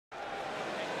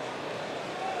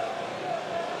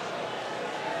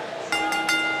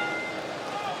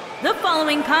The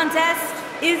following contest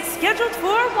is scheduled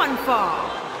for one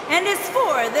fall and is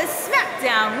for the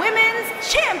SmackDown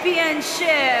Women's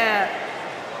Championship.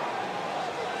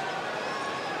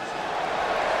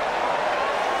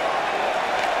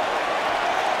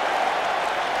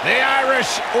 The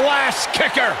Irish Lass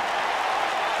Kicker.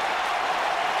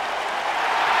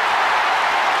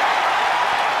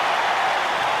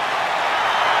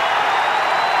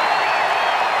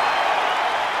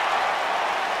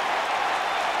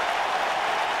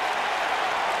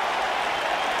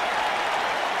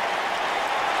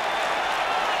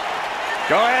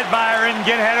 Go ahead, Byron.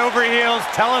 Get head over heels.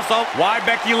 Tell us why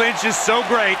Becky Lynch is so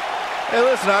great. Hey,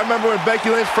 listen, I remember when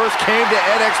Becky Lynch first came to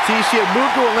NXT, she had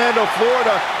moved to Orlando,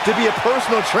 Florida to be a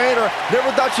personal trainer.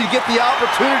 Never thought she'd get the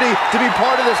opportunity to be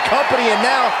part of this company, and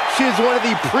now she is one of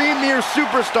the premier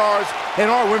superstars in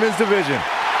our women's division.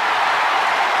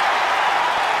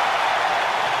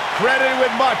 Credited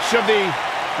with much of the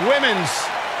women's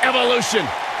evolution.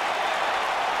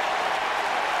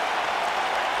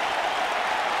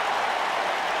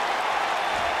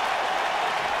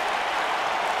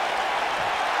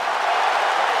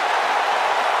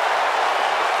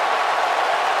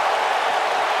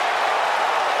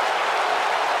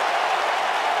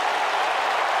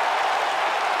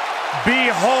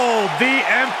 Behold the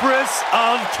Empress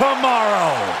of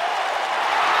Tomorrow,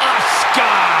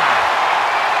 Asuka!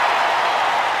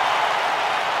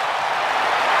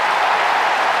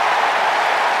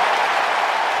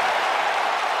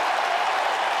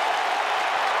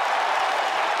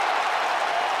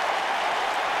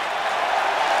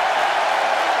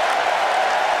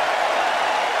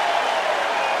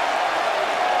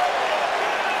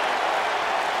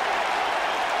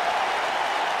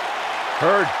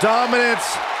 Her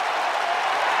dominance,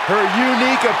 her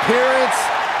unique appearance,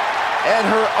 and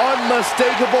her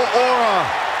unmistakable aura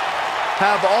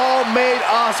have all made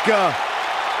Asuka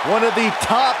one of the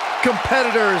top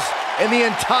competitors in the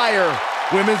entire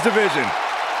women's division.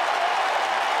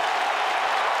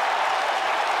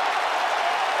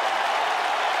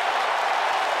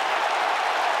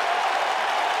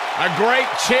 A great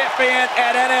champion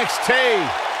at NXT.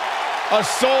 A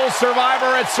sole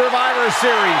survivor at Survivor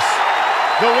Series.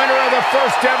 The winner of the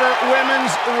first ever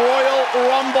Women's Royal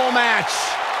Rumble match.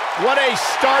 What a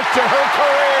start to her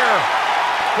career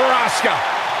for Asuka.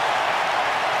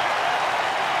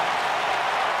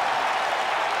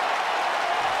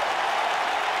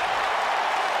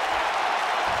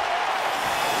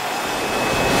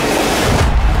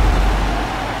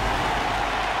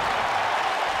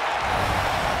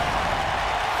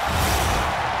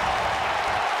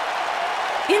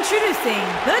 Introducing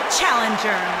the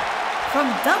challenger from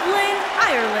Dublin,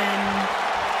 Ireland,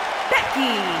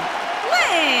 Becky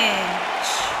Lynch.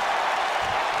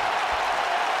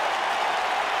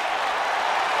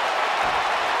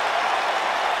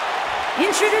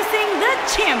 Introducing the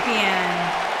champion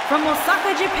from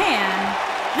Osaka, Japan,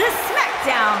 the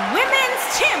SmackDown Women's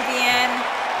Champion,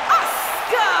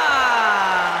 Asuka.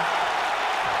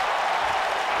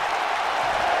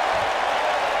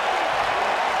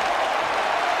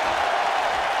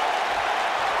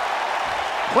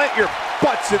 Plant your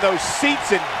butts in those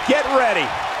seats and get ready.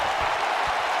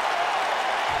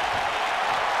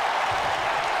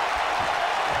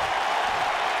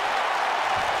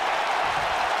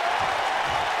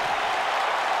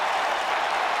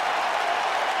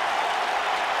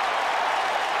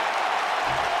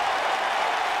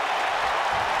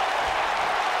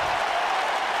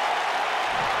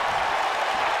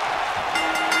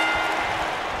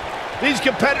 These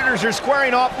competitors are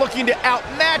squaring off, looking to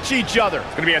outmatch each other.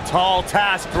 It's gonna be a tall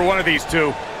task for one of these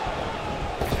two.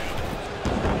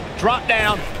 Drop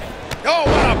down. Oh,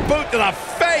 what a boot to the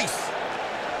face!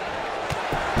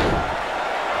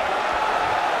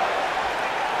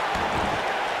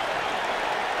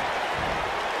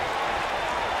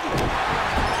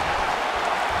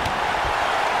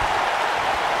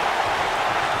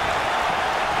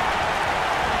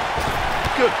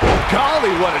 Good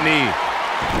golly, what a knee.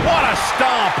 What a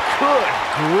stomp! Good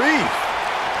grief.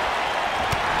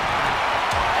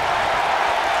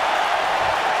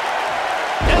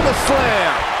 And the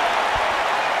slam.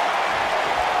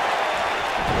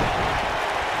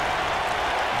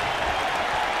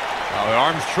 Oh, the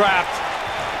arm's trapped.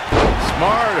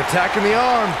 Smart, attacking the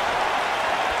arm.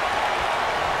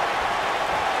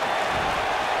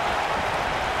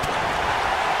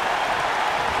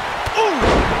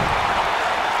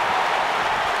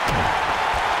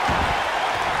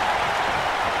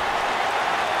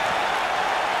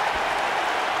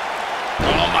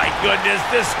 Goodness,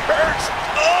 this hurts.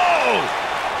 Oh!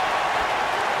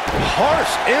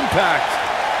 Harsh impact.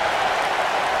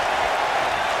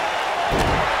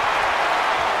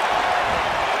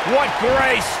 What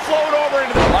grace! Float over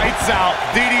into the... Lights out.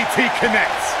 DDT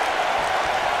connects.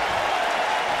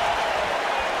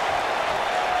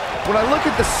 When I look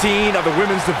at the scene of the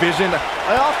women's division,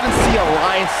 I often see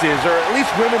alliances, or at least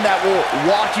women that will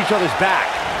watch each other's back.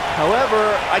 However,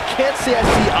 I can't say I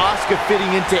see Asuka fitting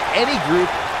into any group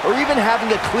or even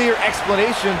having a clear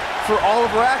explanation for all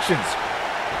of her actions.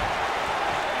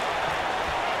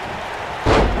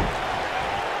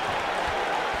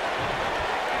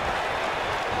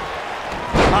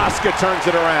 Asuka turns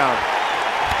it around.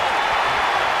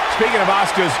 Speaking of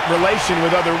Asuka's relation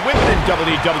with other women in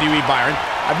WWE, Byron,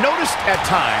 I've noticed at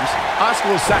times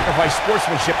Asuka will sacrifice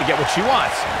sportsmanship to get what she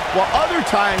wants, while other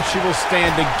times she will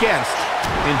stand against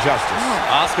injustice.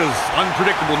 Asuka's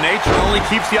unpredictable nature only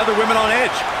keeps the other women on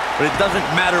edge. But it doesn't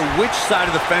matter which side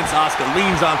of the fence Asuka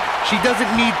leans on, she doesn't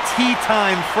need tea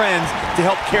time friends to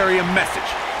help carry a message.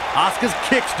 Asuka's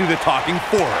kicks do the talking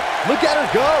for her. Look at her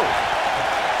go!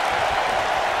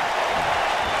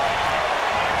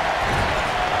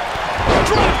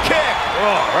 Drop kick!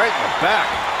 Oh, right in the back.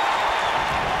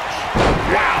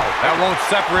 Wow, that won't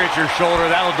separate your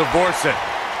shoulder, that'll divorce it.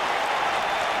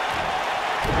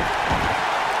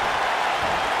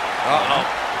 Uh-oh.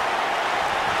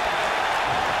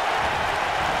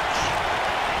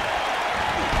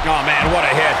 Oh, man, what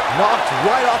a hit. Knocked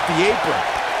right off the apron.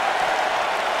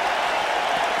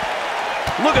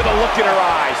 Look at the look in her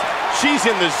eyes. She's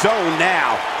in the zone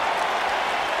now.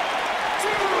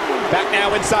 Back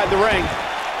now inside the ring.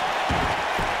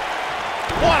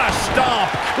 What a stomp.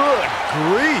 Good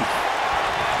grief.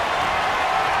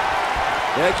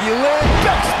 Becky Lynch,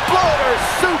 exploder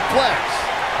suplex.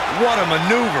 What a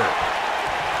maneuver.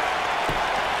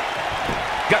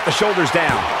 Got the shoulders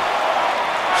down.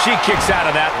 She kicks out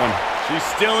of that one. She's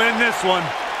still in this one.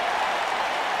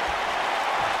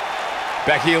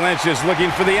 Becky Lynch is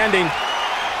looking for the ending.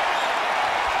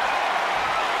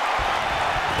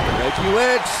 Becky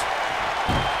Lynch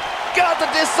got the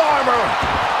disarmer.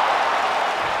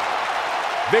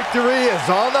 Victory is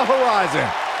on the horizon.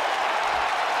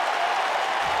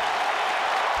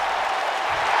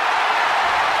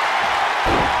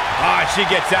 Ah, she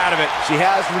gets out of it. She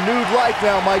has renewed life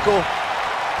now, Michael.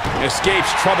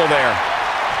 Escapes trouble there.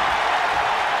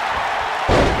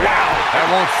 Wow, that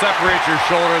won't separate your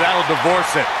shoulder, that'll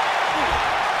divorce it.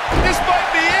 This might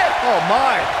be it. Oh,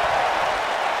 my.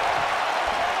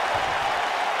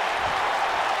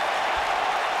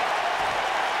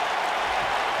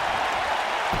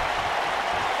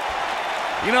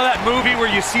 You know that movie where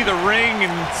you see the ring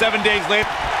and 7 days later?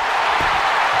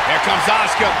 Here comes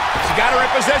Asuka. She got her in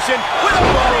position with a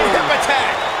running hip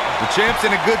attack. The champ's in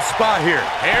a good spot here.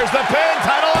 Here's the pin,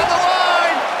 title on the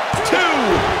line. 2.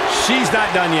 She's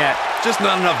not done yet. Just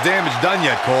not enough damage done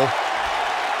yet, Cole.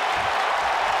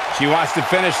 She wants to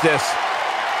finish this.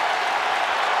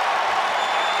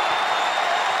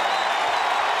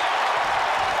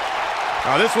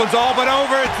 Now this one's all but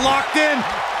over. It's locked in.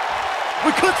 We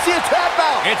could see a tap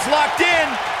out. It's locked in.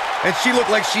 And she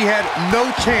looked like she had no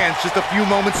chance just a few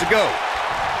moments ago.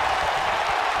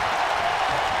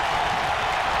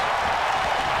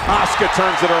 Asuka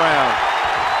turns it around.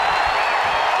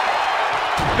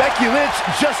 Becky Lynch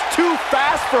just too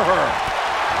fast for her.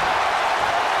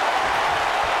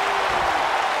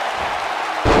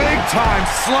 Big time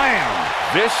slam.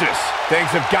 Vicious. Things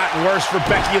have gotten worse for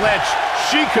Becky Lynch.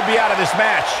 She could be out of this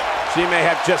match. She may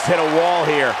have just hit a wall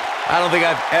here. I don't think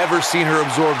I've ever seen her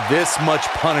absorb this much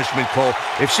punishment, Cole.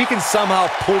 If she can somehow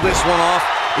pull this one off,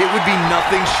 it would be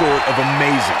nothing short of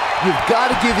amazing. You've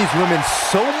got to give these women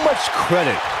so much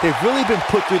credit. They've really been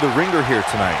put through the ringer here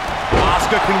tonight.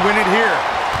 Asuka can win it here.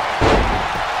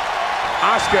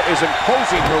 Asuka is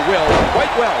imposing her will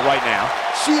quite well right now.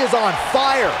 She is on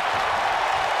fire.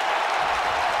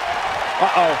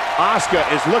 Uh-oh, Asuka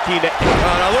is looking to...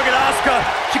 Oh, now look at Asuka.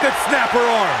 She could snap her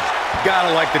arms.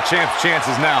 Gotta like the champ's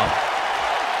chances now.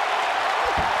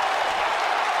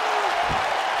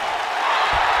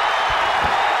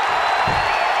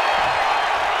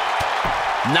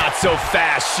 Not so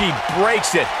fast. She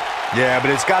breaks it. Yeah, but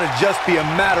it's got to just be a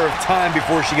matter of time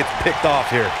before she gets picked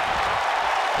off here.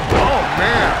 Oh,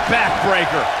 man.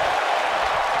 Backbreaker.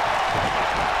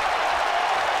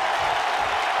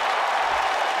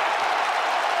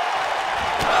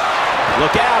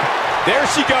 Look out. There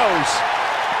she goes.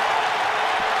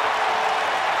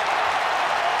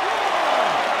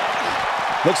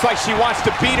 Looks like she wants to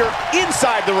beat her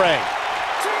inside the ring.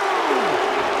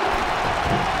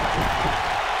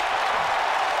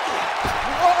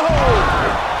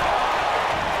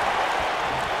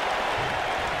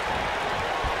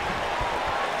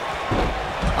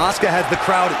 Asuka has the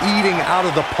crowd eating out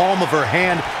of the palm of her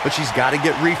hand, but she's got to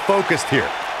get refocused here.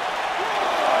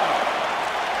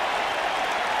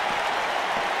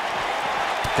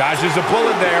 Dodges a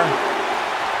bullet there.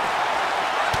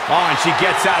 Oh, and she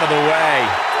gets out of the way.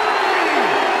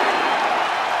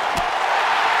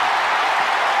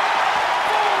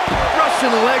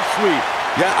 Russian leg sweep.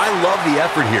 Yeah, I love the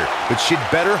effort here, but she'd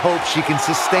better hope she can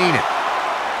sustain it.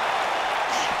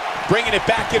 Bringing it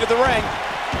back into the ring.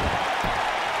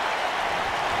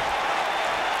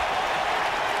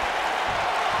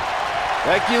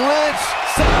 Becky Lynch,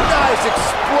 some nice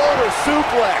exploder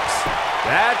suplex.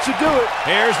 That should do it.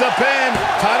 Here's the pin.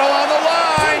 Title on the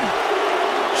line.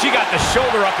 She got the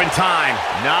shoulder up in time.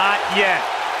 Not yet.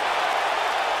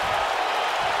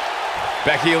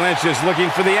 Becky Lynch is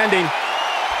looking for the ending.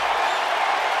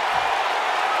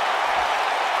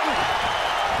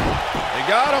 They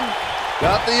got him.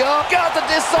 Got the up. Got the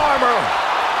disarmer.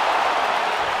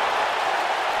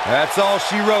 That's all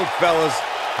she wrote, fellas.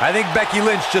 I think Becky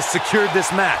Lynch just secured this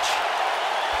match.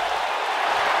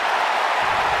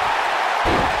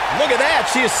 Look at that,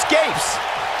 she escapes.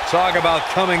 Talk about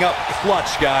coming up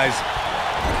clutch, guys.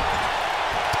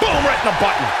 Boom, right in the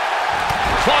button.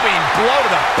 Clubbing blow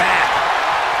to the back.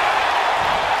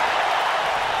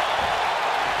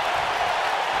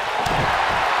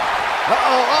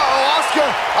 Asuka.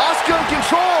 Asuka in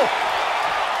control.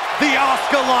 The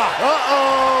Asuka lock.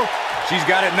 She's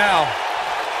got it now.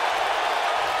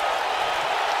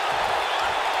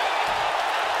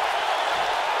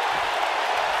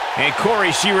 And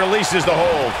Corey, she releases the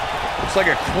hold. Looks like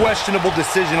a questionable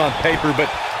decision on paper, but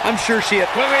I'm sure she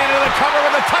had... Moving into the cover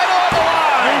with the title on the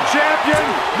line. New champion!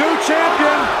 New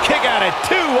champion! Kick out at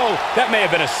 2. Oh, that may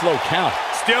have been a slow count.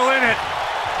 Still in it.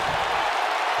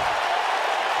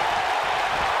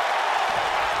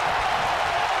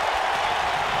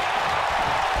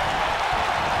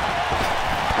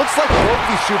 Looks like both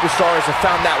these superstars have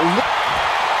found that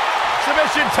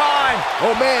Submission time.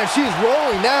 Oh, man, she's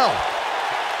rolling now.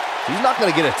 She's not going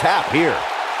to get a tap here.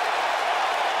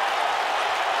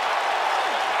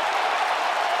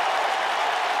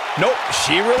 Nope,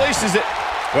 she releases it.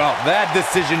 Well, that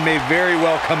decision may very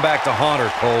well come back to haunt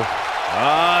her, Cole.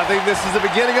 I think this is the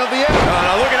beginning of the end.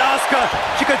 Now look at Asuka.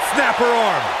 She could snap her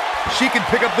arm. She can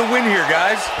pick up the win here,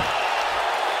 guys.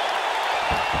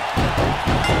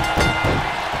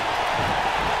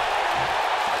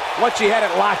 Once she had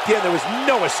it locked in, there was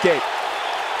no escape.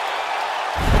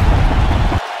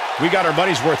 We got our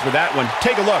money's worth with that one.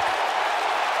 Take a look.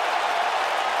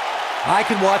 I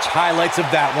can watch highlights of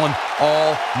that one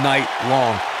all night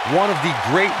long. One of the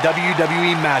great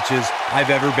WWE matches I've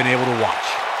ever been able to watch.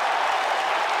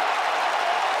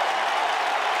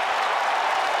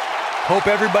 Hope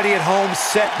everybody at home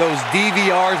set those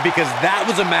DVRs because that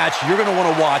was a match you're going to want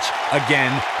to watch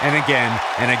again and again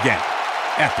and again.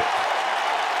 Epic.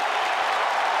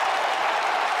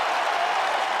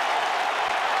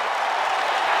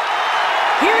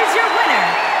 Here's your winner,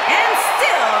 and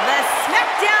still the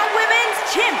SmackDown Women's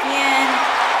Champion,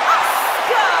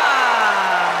 Asuka!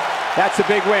 That's a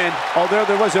big win, although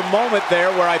there was a moment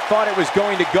there where I thought it was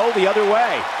going to go the other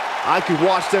way. I could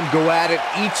watch them go at it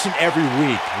each and every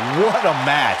week. What a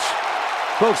match.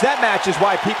 Folks, that match is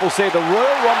why people say the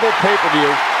Royal Rumble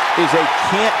pay-per-view is a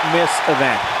can't-miss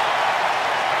event.